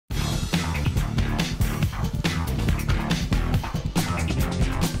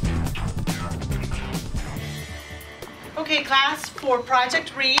Okay, class, for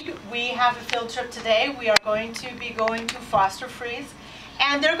Project Read, we have a field trip today. We are going to be going to Foster Freeze,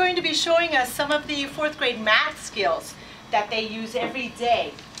 and they're going to be showing us some of the 4th grade math skills that they use every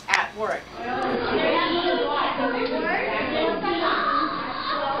day at work.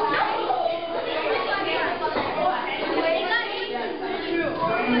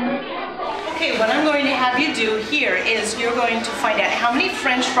 Okay, what I'm going to have you do here is you're going to find out how many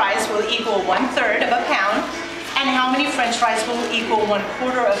French fries will equal 1/3 of a pound and how many French fries will equal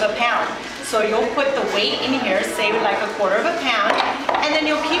 1/4 of a pound. So you'll put the weight in here, say like 1/4 of a pound, and then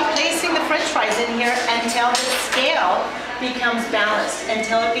you'll keep placing the French fries in here until the scale becomes balanced,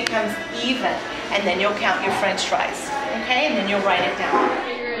 until it becomes even, and then you'll count your French fries, okay? And then you'll write it down.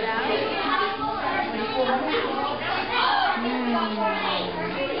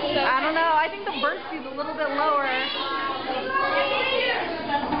 I don't know. I think the Berkey's a little bit lower.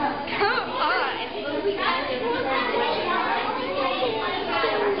 Come on.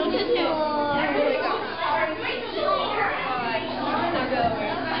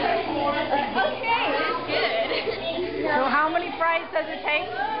 Okay, it's good. So how many fries does it take?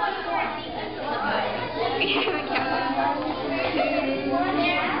 We haven't counted.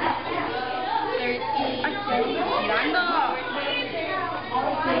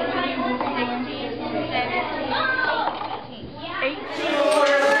 18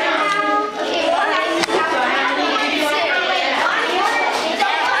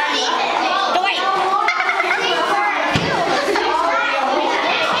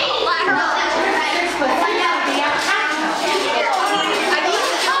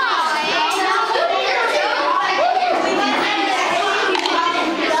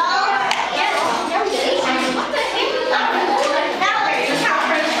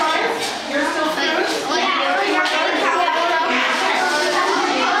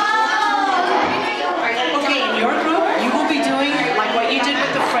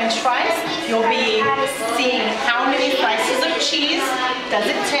 fries, you'll be seeing how many slices of cheese does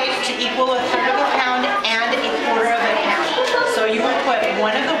it take to equal 1/3 of a pound and 1/4 of a pound. So you will put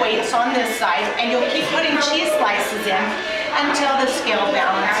one of the weights on this side and you'll keep putting cheese slices in until the scale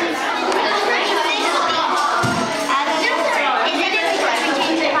balances.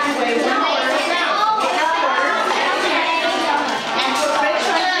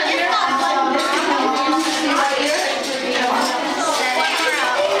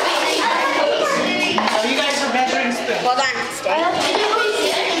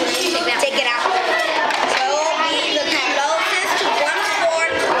 Take it out. So the closest to 1/4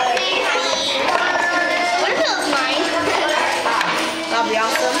 would be. What if it was mine? That'd be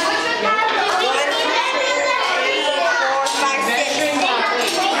awesome. 1, 2, 3, 4, 5, 6.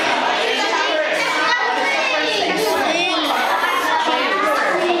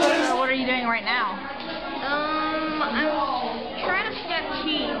 So what are you doing right now? I'm trying to snap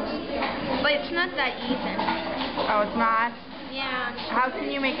cheese, but it's not that even. Oh, it's not? Yeah. How can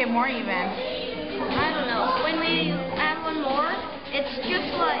you make it more even? I don't know. When we add one more, it's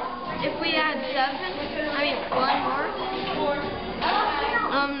just like if we add one more,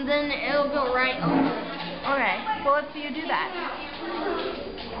 then it'll go right over. Okay. Well, let's see you do that.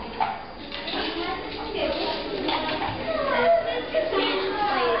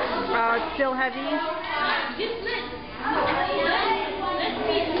 It's still heavy?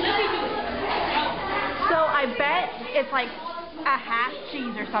 So I bet it's like a half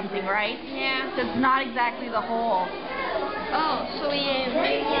cheese or something, right? Yeah. So it's not exactly the whole. Oh, so we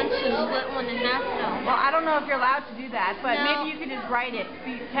maybe want to split one in half now. Well, I don't know if you're allowed to do that, but No. maybe you could just write it.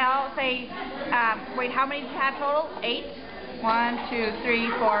 Say, wait, how many did you have total? 8? 1, 2,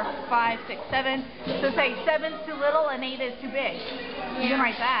 3, 4, 5, 6, 7. So say 7's too little and 8 is too big. You can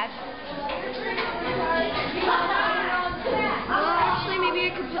write that. Well, actually, maybe I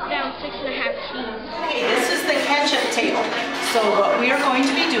could put down 6.5 cheese. Okay, this is the ketchup table. So what we are going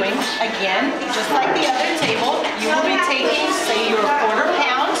to be doing, again, just like the other table, you will be taking, say, your 1/4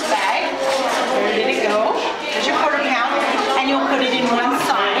 pound bag. Where did it go? There's your 1/4 pound, and you'll put it in one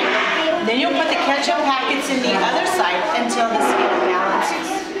side. Then you'll put the ketchup packets in the other side until the scale balances.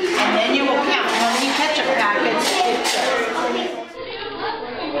 And then you will count how many ketchup packets it took.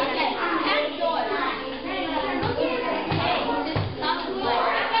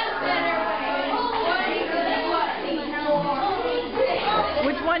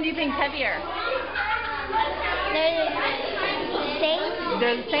 Which one do you think is heavier? They're the same.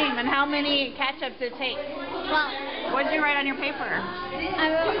 They're the same. And how many ketchups did it take? Well, What did you write on your paper? I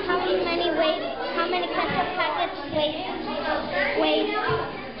wrote how many ketchup packets weigh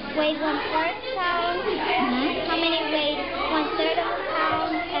 1/4 pound, how many weigh 1/3 of a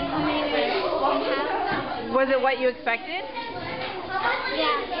pound, and how many weigh 1/2. Was it what you expected?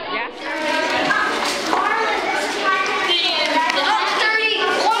 Yeah. Yeah?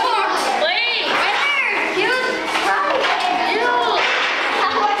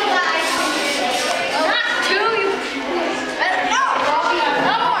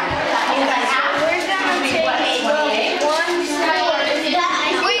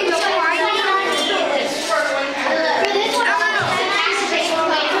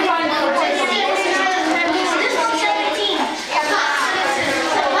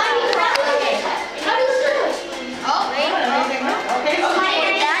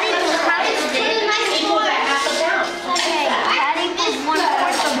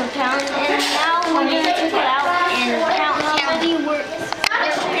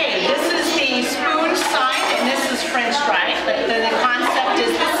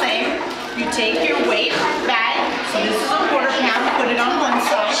 Take your weight bag, so this is a quarter pound, put it on one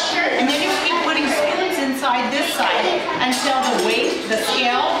side, and then you keep putting spoons inside this side until the weight, the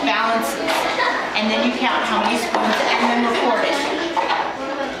scale balances. And then you count how many spoons and then record it.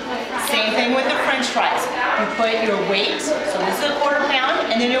 Same thing with the French fries. You put your weight, so this is a quarter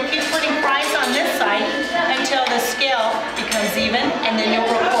pound, and then you'll keep putting fries on this side until the scale becomes even, and then you'll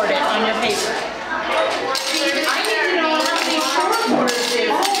record it on your paper. I need to know how many short quarters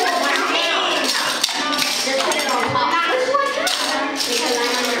is.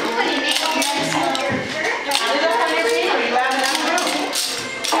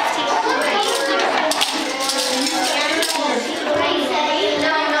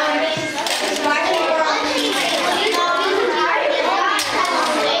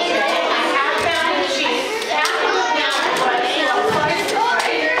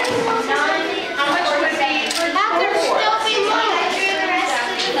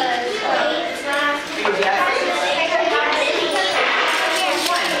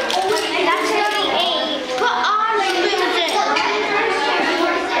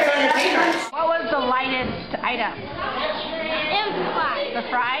 Item. It was the fries. The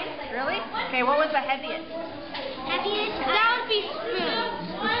fries? Really? Okay, what was the heaviest? Heaviest? That would be spoons.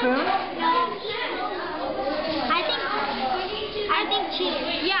 The spoon? I think cheese.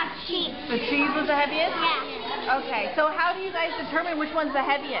 Yeah, cheese. The cheese was the heaviest? Yeah. Okay, so how do you guys determine which one's the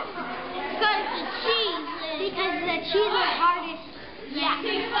heaviest? Because the cheese is hardest. Yeah.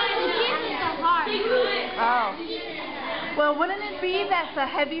 The cheese is the hardest. Oh. Well, wouldn't it be that the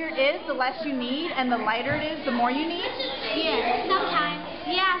heavier it is, the less you need, and the lighter it is, the more you need? Yeah, sometimes.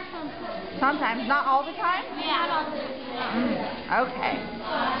 Yeah, sometimes. Sometimes, not all the time? Yeah, not all the time. Okay.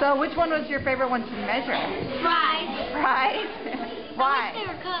 So which one was your favorite one to measure? Fries. Fries? Why? They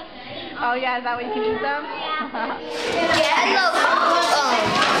were cooked. Oh yeah, is that why you can eat them? Yeah. Yeah, I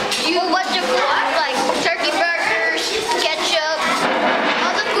love